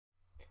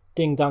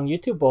Ding dong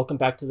YouTube, welcome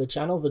back to the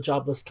channel, The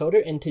Jobless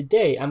Coder, and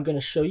today I'm going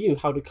to show you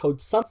how to code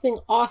something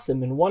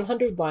awesome in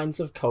 100 lines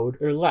of code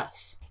or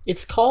less.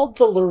 It's called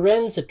the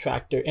Lorenz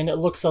Attractor, and it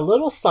looks a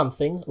little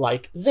something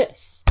like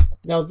this.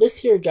 Now this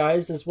here,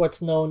 guys, is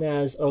what's known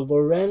as a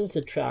Lorenz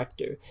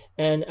Attractor,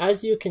 and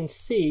as you can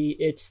see,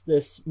 it's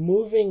this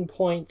moving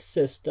point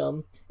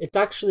system. It's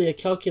actually a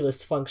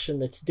calculus function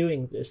that's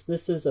doing this.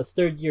 This is a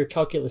third-year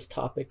calculus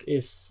topic,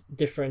 is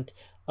different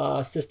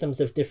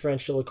systems of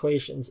differential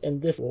equations,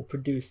 and this will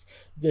produce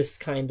this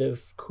kind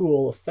of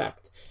cool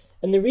effect.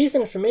 And the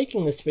reason for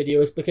making this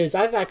video is because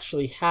I've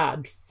actually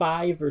had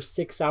 5 or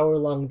 6 hour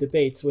long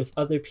debates with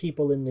other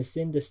people in this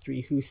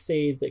industry who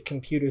say that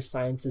computer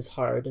science is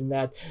hard and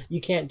that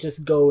you can't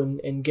just go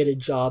and get a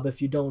job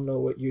if you don't know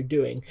what you're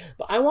doing.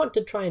 But I want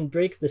to try and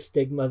break the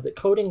stigma that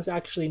coding's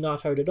actually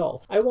not hard at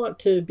all. I want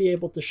to be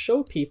able to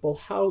show people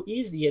how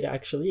easy it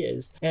actually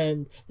is.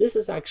 And this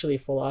is actually a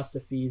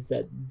philosophy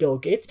that Bill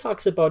Gates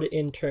talks about it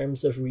in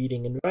terms of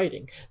reading and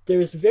writing.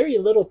 There's very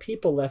little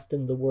people left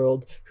in the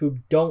world who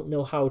don't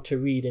know how to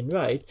read and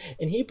write,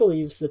 and he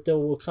believes that there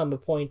will come a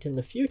point in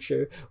the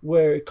future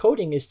where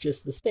coding is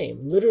just the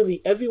same.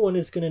 Literally everyone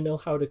is going to know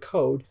how to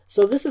code.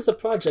 So this is a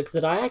project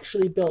that I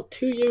actually built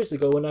 2 years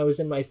ago when I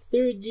was in my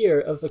 3rd year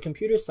of a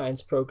computer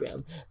science program,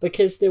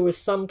 because there was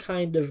some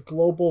kind of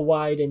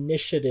global-wide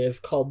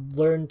initiative called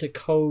Learn to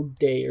Code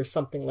Day or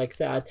something like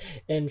that,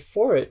 and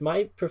for it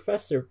my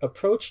professor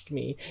approached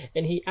me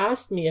and he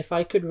asked me if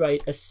I could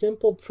write a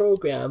simple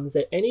program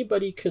that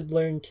anybody could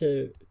learn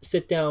to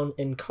sit down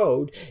and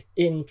code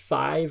in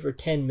 5 or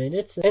 10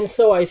 minutes. And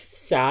so I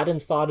sat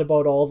and thought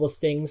about all the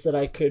things that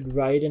I could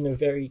write in a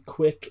very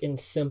quick and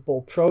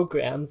simple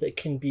program that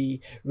can be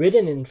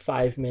written in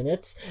 5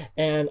 minutes.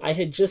 And I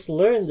had just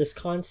learned this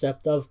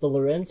concept of the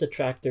Lorenz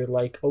Attractor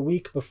like a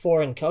week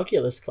before in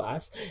calculus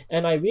class,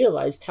 and I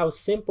realized how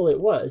simple it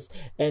was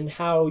and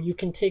how you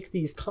can take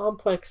these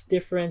complex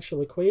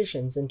differential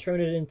equations and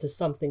turn it into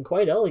something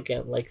quite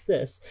elegant like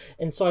this.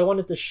 And so I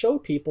wanted to show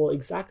people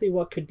exactly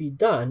what could be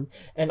done,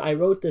 and I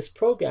wrote this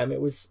program.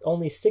 It was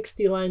only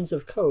 60 lines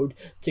of code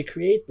to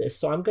create this,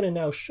 so I'm going to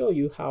now show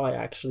you how I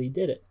actually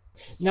did it.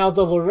 Now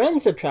the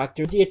Lorenz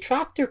Attractor, the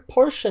attractor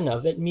portion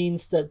of it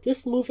means that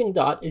this moving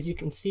dot, as you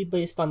can see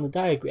based on the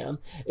diagram,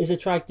 is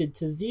attracted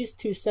to these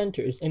two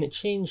centers and it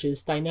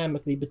changes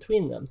dynamically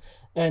between them.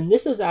 And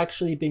this has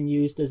actually been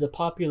used as a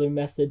popular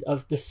method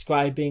of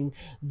describing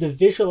the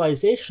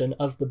visualization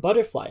of the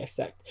butterfly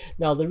effect.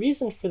 Now the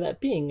reason for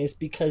that being is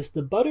because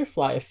the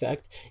butterfly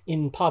effect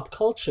in pop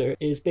culture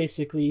is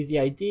basically the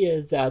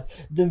idea that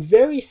the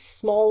very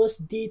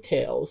smallest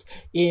details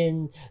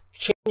in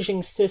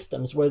changing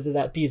systems, whether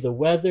that be the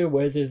weather,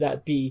 whether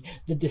that be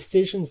the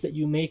decisions that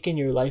you make in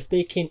your life,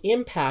 they can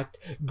impact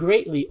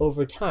greatly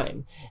over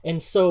time.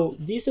 And so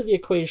these are the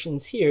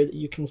equations here that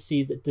you can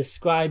see that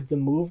describe the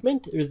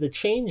movement or the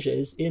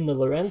changes in the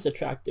Lorenz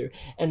Attractor.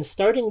 And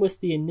starting with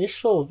the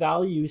initial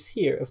values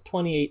here of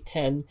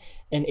 2810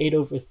 and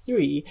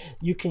 8/3,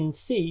 you can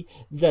see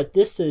that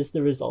this is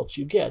the result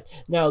you get.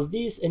 Now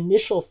these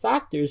initial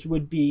factors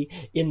would be,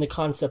 in the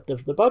concept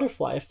of the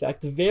butterfly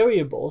effect,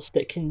 variables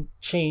that can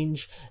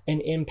change and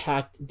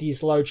impact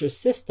these larger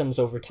systems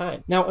over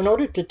time. Now in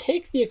order to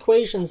take the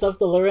equations of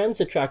the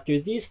Lorenz Attractor,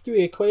 these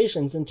 3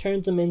 equations, and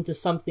turn them into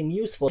something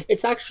useful,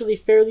 it's actually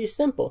fairly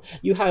simple.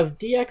 You have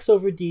dx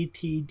over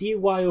dt, dy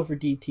over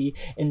dt,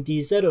 and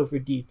dz over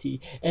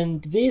dt,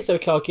 and these are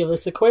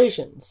calculus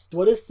equations.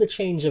 What is the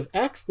change of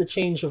x, the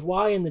change of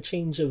y, and the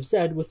change of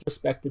z with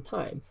respect to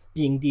time,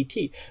 being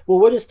dt? Well,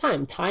 what is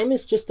time? Time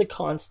is just a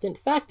constant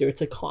factor.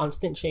 It's a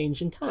constant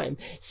change in time.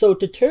 So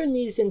to turn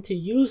these into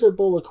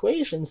usable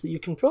equations that you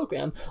can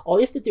program, all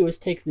you have to do is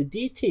take the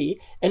dt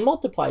and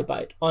multiply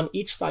by it on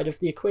each side of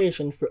the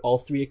equation for all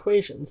 3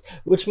 equations,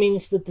 which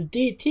means that the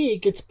dt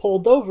gets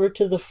pulled over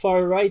to the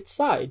far right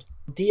side.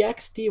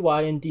 dx,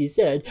 dy, and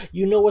dz,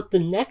 you know what the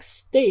next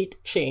state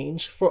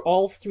change for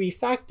all 3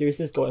 factors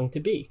is going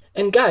to be.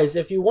 And guys,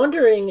 if you're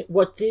wondering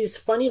what these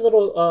funny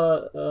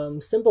little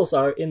symbols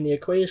are in the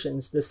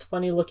equations, this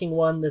funny looking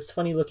one, this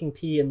funny looking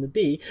p, and the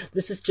b,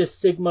 this is just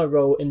sigma,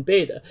 rho, and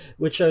beta,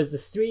 which are the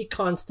 3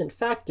 constant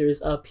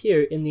factors up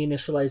here in the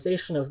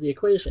initialization of the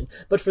equation.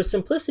 But for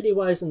simplicity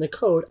wise in the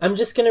code, I'm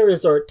just going to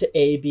resort to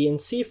a, b,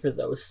 and c for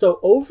those. So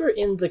over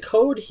in the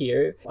code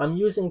here, I'm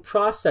using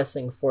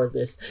processing for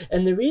this,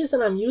 and the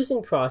reason I'm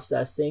using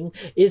processing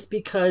is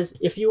because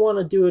if you want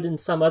to do it in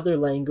some other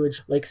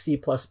language like C++,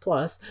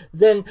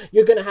 then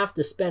you're going to have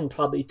to spend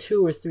probably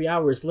 2 or 3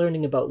 hours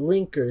learning about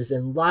linkers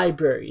and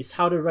libraries,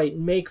 how to write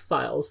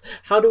makefiles,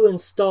 how to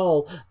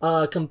install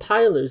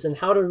compilers, and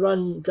how to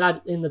run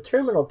that in the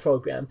terminal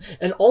program,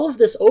 and all of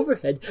this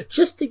overhead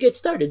just to get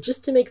started,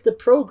 just to make the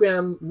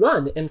program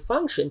run and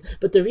function.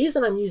 But the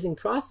reason I'm using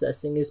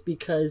processing is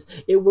because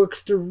it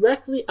works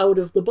directly out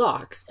of the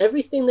box.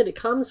 Everything that it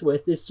comes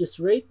with is just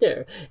right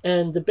there.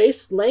 and the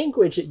base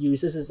language it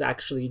uses is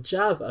actually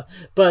Java,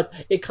 but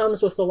it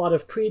comes with a lot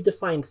of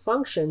predefined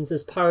functions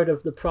as part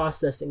of the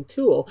processing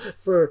tool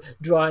for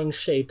drawing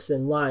shapes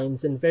and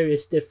lines and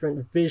various different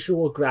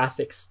visual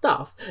graphic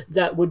stuff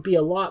that would be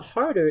a lot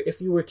harder if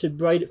you were to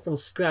write it from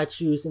scratch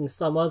using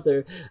some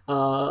other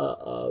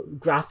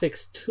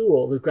graphics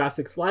tool or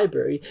graphics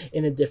library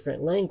in a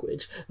different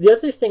language. The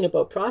other thing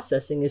about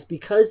processing is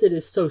because it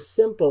is so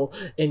simple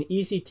and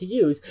easy to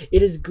use,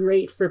 it is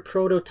great for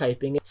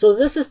prototyping. So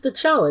this is the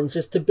challenge,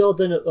 is to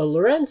build a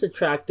Lorenz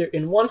Attractor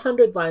in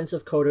 100 lines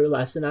of code or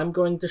less, and I'm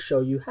going to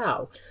show you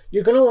how.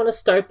 You're going to want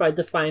to start by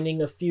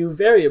defining a few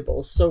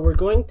variables. So we're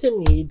going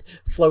to need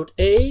float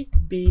A,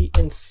 B,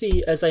 and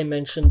C, as I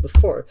mentioned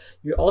before.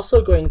 You're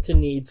also going to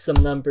need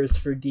some numbers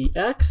for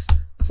dx,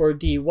 for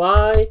dy,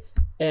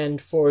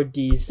 and for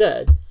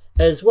dz.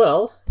 As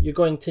well,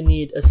 you're going to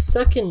need a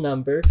second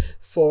number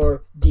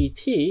for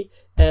dt,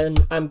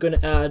 and I'm going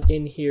to add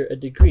in here a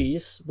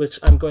degrees, which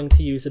I'm going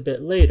to use a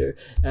bit later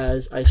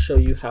as I show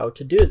you how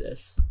to do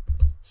this.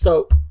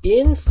 So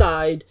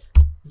inside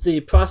the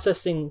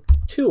processing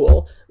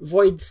tool,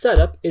 void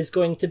setup is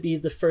going to be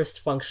the first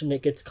function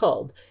that gets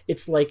called.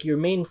 It's like your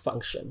main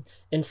function.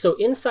 And so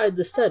inside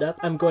the setup,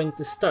 I'm going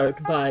to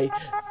start by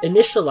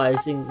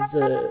initializing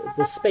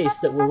the space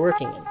that we're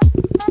working in.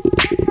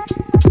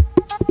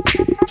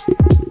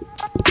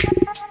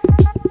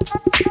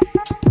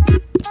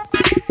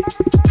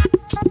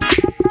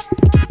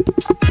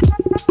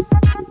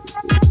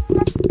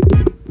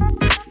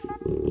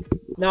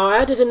 Now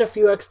I added in a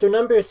few extra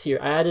numbers here.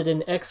 I added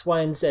in x,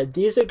 y, and z.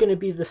 These are going to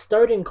be the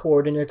starting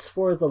coordinates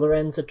for the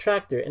Lorenz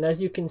Attractor. And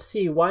as you can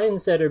see, y and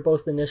z are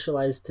both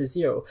initialized to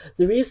 0.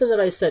 The reason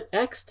that I set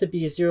x to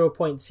be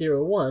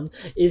 0.01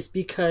 is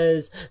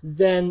because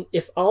then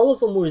if all of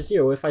them were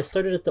 0, if I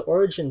started at the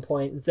origin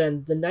point,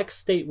 then the next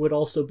state would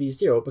also be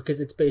 0 because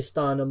it's based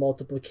on a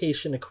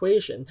multiplication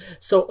equation.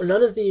 So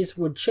none of these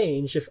would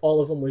change if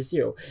all of them were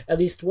 0. At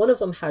least one of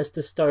them has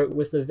to start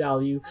with a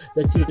value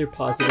that's either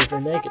positive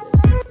or negative.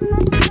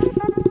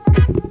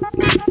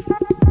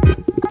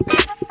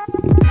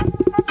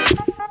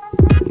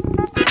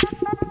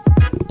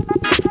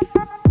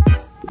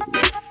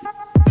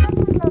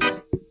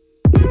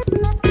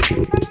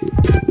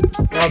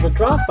 Now the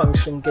draw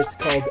function gets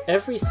called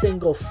every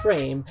single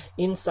frame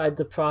inside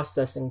the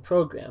processing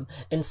program,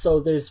 and so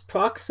there's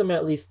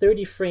approximately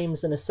 30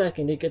 frames in a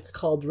second. It gets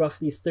called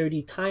roughly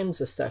 30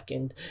 times a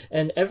second,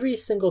 and every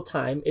single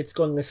time it's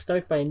going to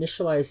start by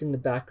initializing the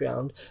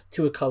background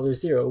to a color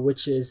 0,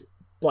 which is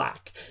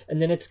black,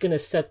 and then it's going to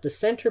set the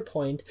center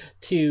point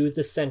to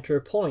the center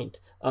point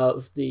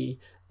of the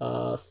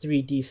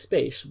 3D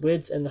space,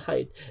 width and the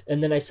height,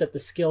 and then I set the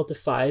scale to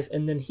 5,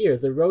 and then here,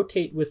 the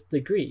rotate with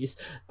degrees.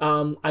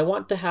 I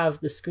want to have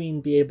the screen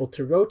be able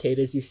to rotate,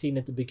 as you've seen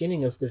at the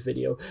beginning of the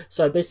video,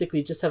 so I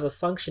basically just have a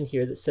function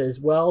here that says,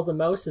 while the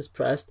mouse is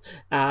pressed,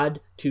 add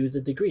to the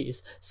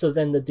degrees. So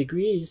then the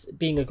degrees,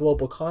 being a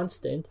global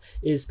constant,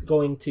 is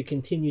going to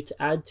continue to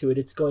add to it.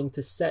 It's going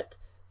to set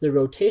the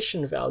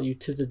rotation value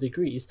to the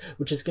degrees,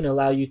 which is going to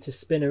allow you to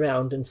spin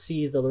around and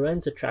see the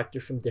Lorenz Attractor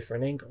from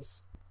different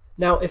angles.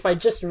 Now, if I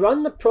just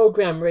run the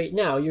program right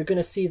now, you're going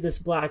to see this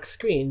black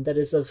screen that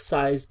is of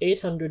size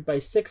 800 by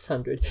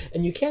 600.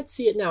 And you can't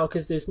see it now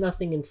because there's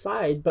nothing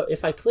inside, but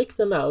if I click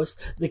the mouse,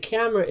 the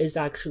camera is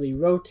actually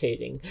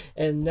rotating.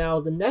 And now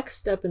the next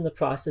step in the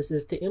process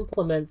is to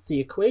implement the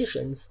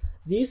equations,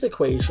 these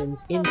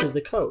equations, into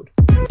the code.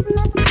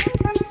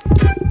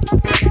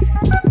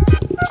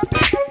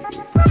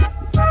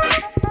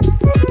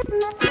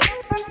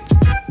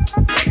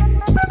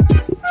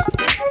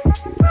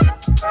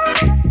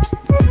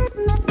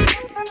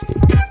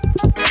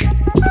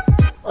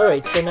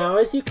 Alright, so now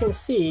as you can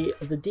see,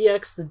 the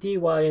dx, the dy,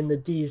 and the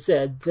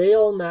dz, they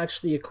all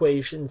match the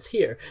equations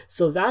here.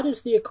 So that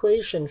is the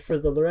equation for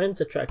the Lorenz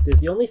Attractor.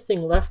 The only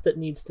thing left that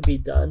needs to be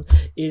done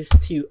is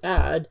to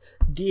add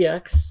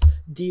dx,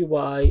 dy,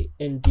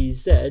 and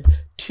dz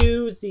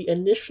to the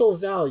initial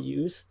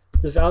values,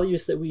 the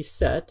values that we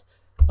set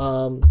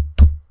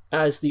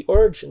as the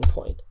origin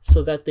point,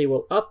 so that they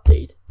will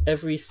update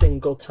every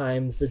single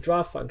time the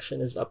draw function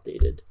is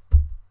updated.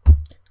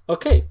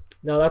 Okay.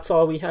 Now that's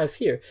all we have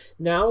here.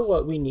 Now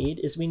what we need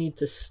is we need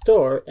to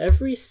store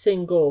every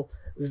single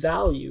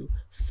value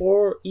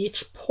for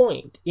each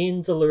point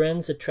in the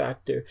Lorenz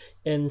Attractor.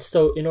 And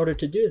so in order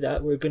to do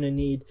that, we're going to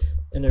need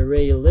an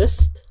array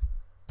list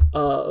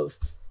of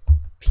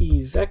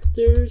p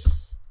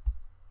vectors,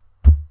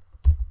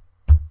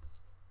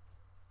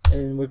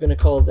 and we're going to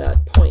call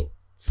that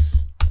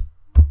points.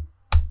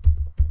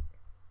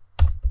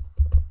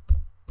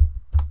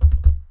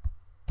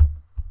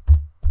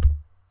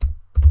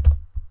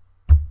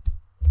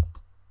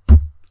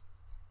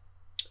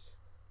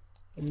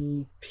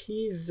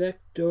 P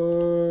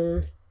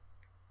vector,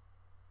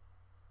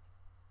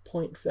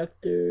 point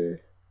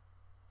vector,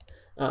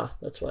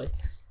 that's why.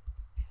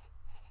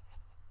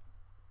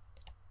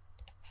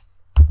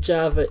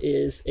 Java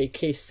is a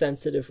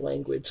case-sensitive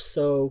language,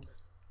 so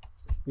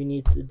we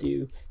need to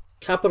do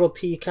capital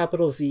P,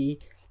 capital V,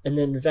 and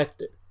then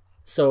vector.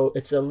 So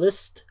it's a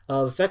list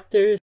of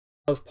vectors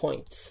of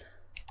points.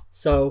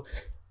 So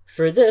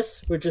for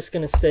this, we're just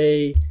going to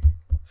say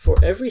for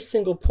every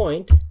single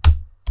point,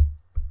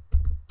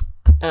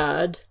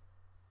 add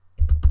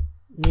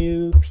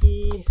new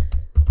p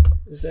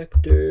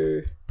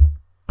vector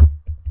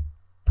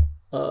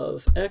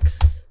of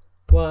x,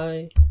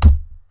 y,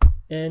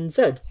 and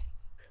z.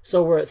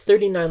 So we're at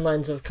 39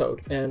 lines of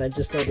code, and I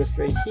just noticed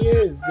right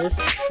here, this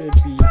should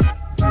be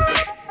z.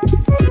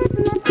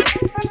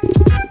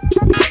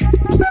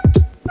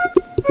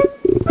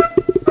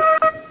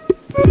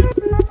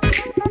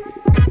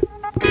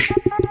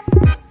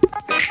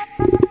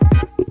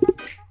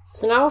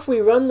 So now if we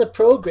run the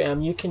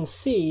program, you can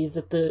see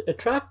that the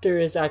attractor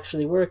is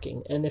actually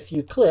working. And if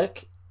you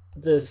click,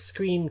 the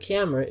screen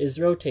camera is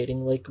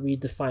rotating like we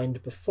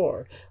defined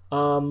before.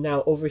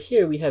 Now over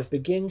here we have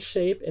begin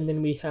shape, and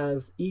then we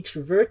have each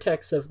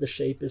vertex of the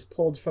shape is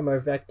pulled from our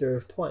vector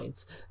of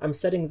points. I'm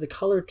setting the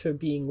color to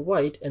being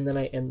white, and then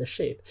I end the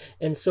shape.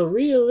 And so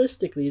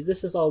realistically,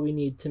 this is all we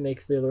need to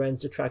make the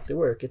Lorenz Attractor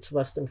work. It's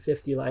less than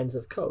 50 lines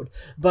of code.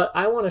 But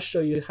I want to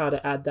show you how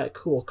to add that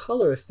cool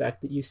color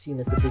effect that you've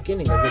seen at the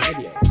beginning of the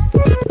video.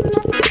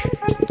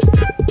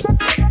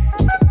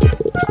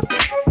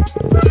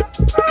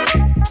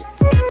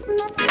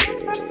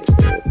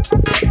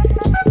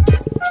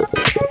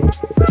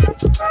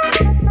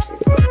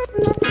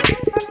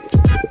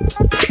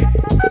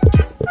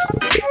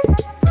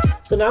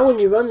 So now when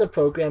you run the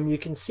program, you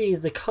can see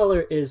the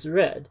color is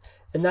red.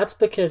 And that's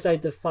because I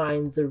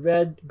defined the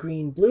red,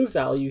 green, blue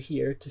value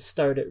here to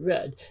start at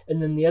red.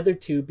 And then the other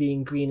two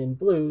being green and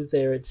blue,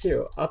 they're at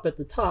 0. Up at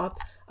the top,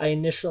 I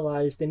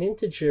initialized an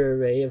integer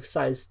array of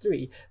size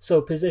 3. So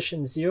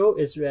position 0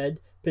 is red,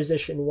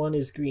 position 1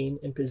 is green,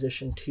 and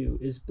position 2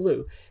 is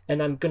blue.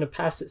 And I'm going to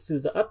pass it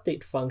through the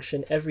update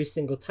function every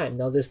single time.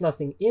 Now there's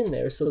nothing in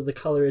there, so the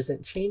color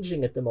isn't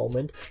changing at the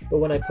moment, but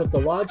when I put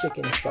the logic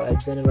inside,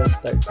 then it'll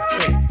start to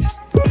change.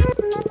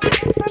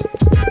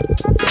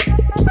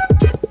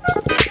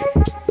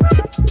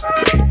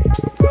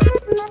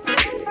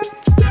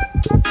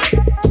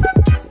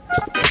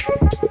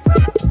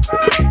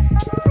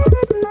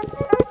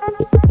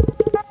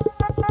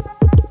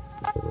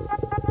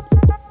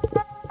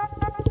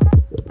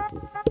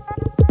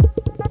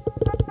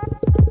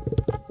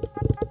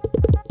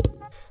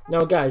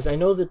 Now guys, I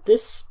know that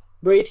this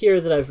right here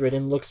that I've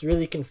written looks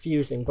really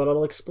confusing, but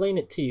I'll explain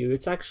it to you.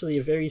 It's actually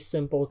a very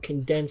simple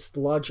condensed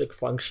logic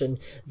function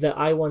that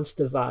I once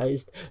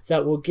devised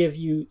that will give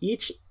you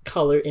each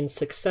color in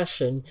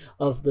succession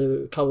of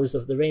the colors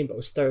of the rainbow.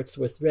 Starts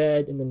with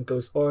red and then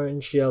goes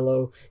orange,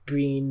 yellow,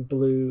 green,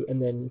 blue, and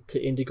then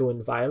to indigo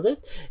and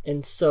violet.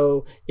 And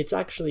so it's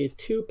actually a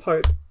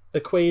two-part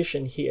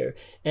equation here,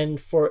 and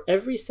for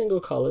every single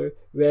color,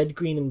 red,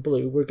 green, and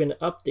blue, we're going to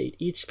update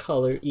each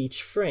color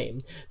each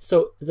frame.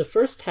 So the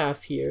first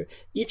half here,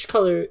 each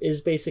color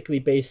is basically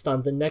based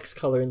on the next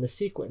color in the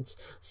sequence.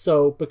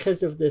 So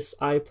because of this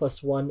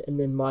I+1 and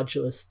then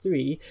modulus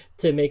 3,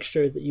 to make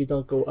sure that you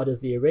don't go out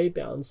of the array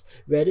bounds,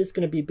 red is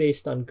going to be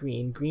based on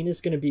green, green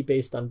is going to be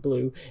based on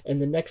blue,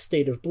 and the next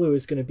state of blue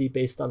is going to be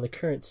based on the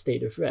current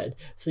state of red.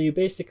 So you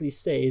basically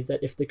say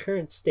that if the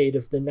current state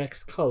of the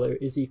next color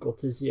is equal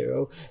to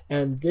 0,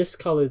 and this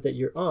color that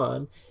you're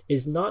on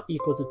is not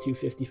equal to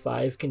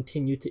 255,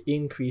 continue to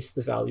increase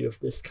the value of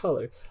this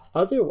color.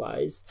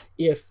 Otherwise,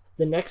 if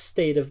the next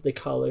state of the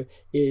color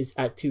is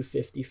at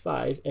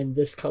 255 and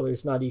this color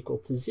is not equal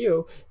to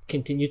 0,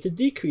 continue to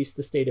decrease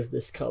the state of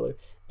this color.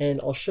 And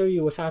I'll show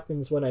you what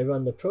happens when I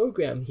run the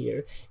program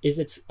here, is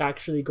it's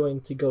actually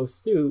going to go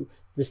through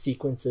the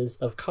sequences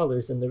of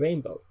colors in the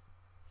rainbow.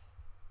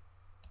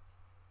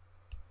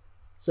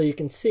 So you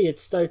can see it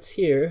starts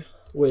here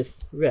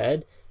with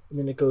red, and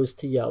then it goes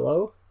to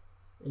yellow,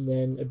 and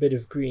then a bit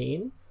of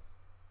green,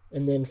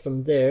 and then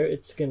from there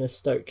it's going to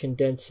start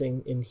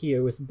condensing in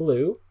here with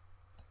blue.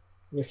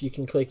 And if you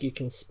can click, you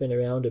can spin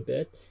around a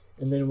bit,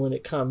 and then when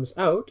it comes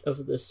out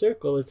of the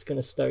circle, it's going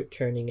to start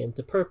turning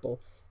into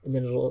purple, and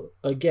then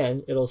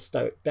it'll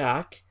start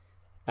back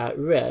at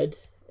red,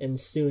 and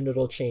soon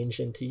it'll change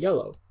into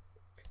yellow.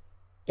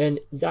 And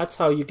that's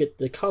how you get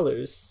the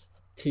colors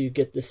to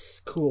get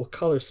this cool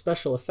color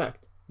special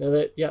effect. Now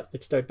that, yeah,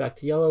 it started back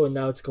to yellow, and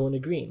now it's going to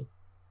green.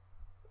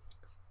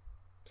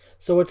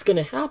 So what's going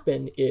to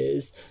happen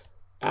is,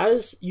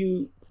 as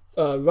you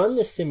run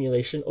this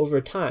simulation over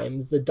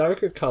time, the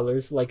darker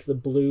colors like the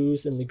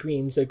blues and the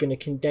greens are going to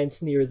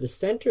condense near the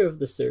center of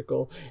the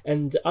circle,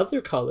 and the other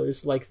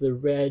colors like the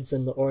reds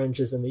and the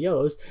oranges and the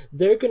yellows,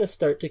 they're going to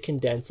start to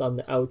condense on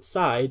the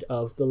outside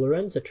of the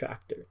Lorenz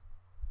Attractor.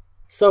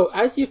 So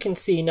as you can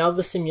see, now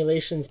the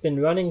simulation's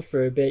been running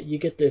for a bit, you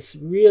get this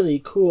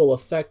really cool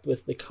effect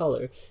with the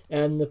color,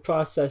 and the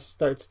process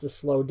starts to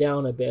slow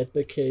down a bit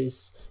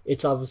because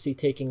it's obviously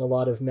taking a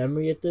lot of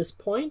memory at this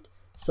point.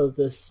 So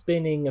the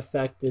spinning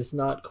effect is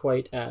not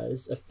quite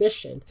as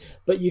efficient,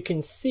 but you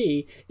can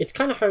see it's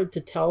kind of hard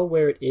to tell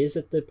where it is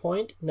at the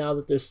point. Now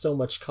that there's so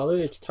much color,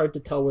 it's hard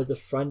to tell where the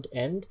front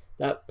end,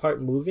 that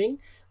part moving,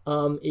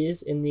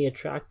 is in the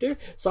attractor.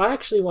 So I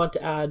actually want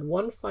to add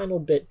one final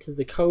bit to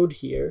the code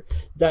here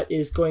that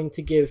is going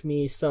to give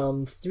me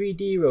some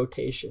 3D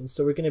rotation.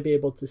 So we're going to be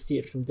able to see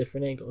it from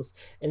different angles.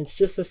 And it's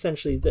just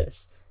essentially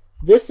this.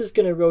 This is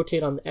going to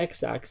rotate on the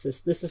x-axis,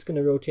 this is going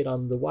to rotate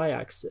on the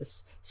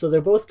y-axis. So they're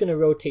both going to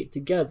rotate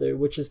together,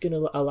 which is going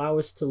to allow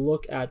us to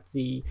look at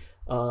the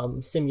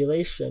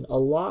simulation a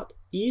lot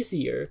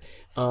easier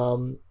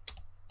in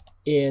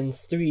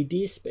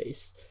 3D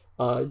space.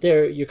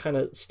 There you're kind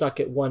of stuck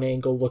at one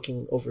angle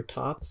looking over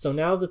top. So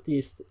now that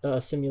the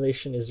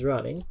simulation is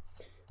running,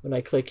 when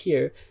I click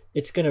here,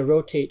 it's going to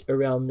rotate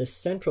around this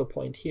central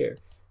point here.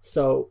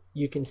 So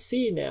you can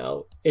see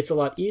now it's a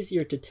lot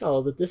easier to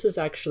tell that this is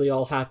actually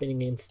all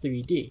happening in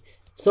 3D.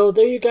 So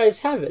there you guys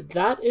have it.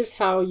 That is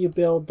how you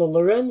build the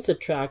Lorenz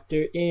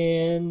Attractor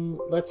in,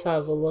 let's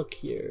have a look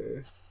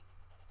here.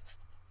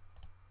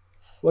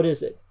 What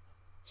is it?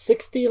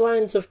 60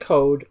 lines of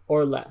code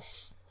or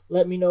less.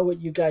 Let me know what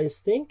you guys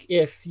think.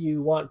 If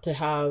you want to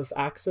have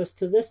access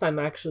to this, I'm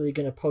actually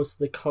going to post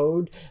the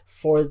code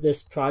for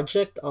this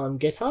project on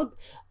GitHub.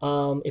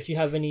 If you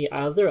have any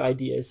other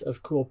ideas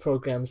of cool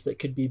programs that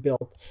could be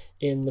built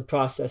in the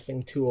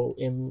processing tool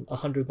in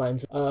 100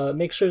 lines,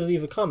 make sure to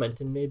leave a comment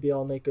and maybe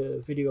I'll make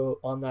a video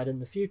on that in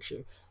the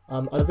future.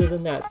 Other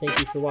than that, thank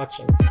you for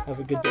watching. Have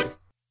a good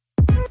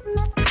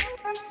day.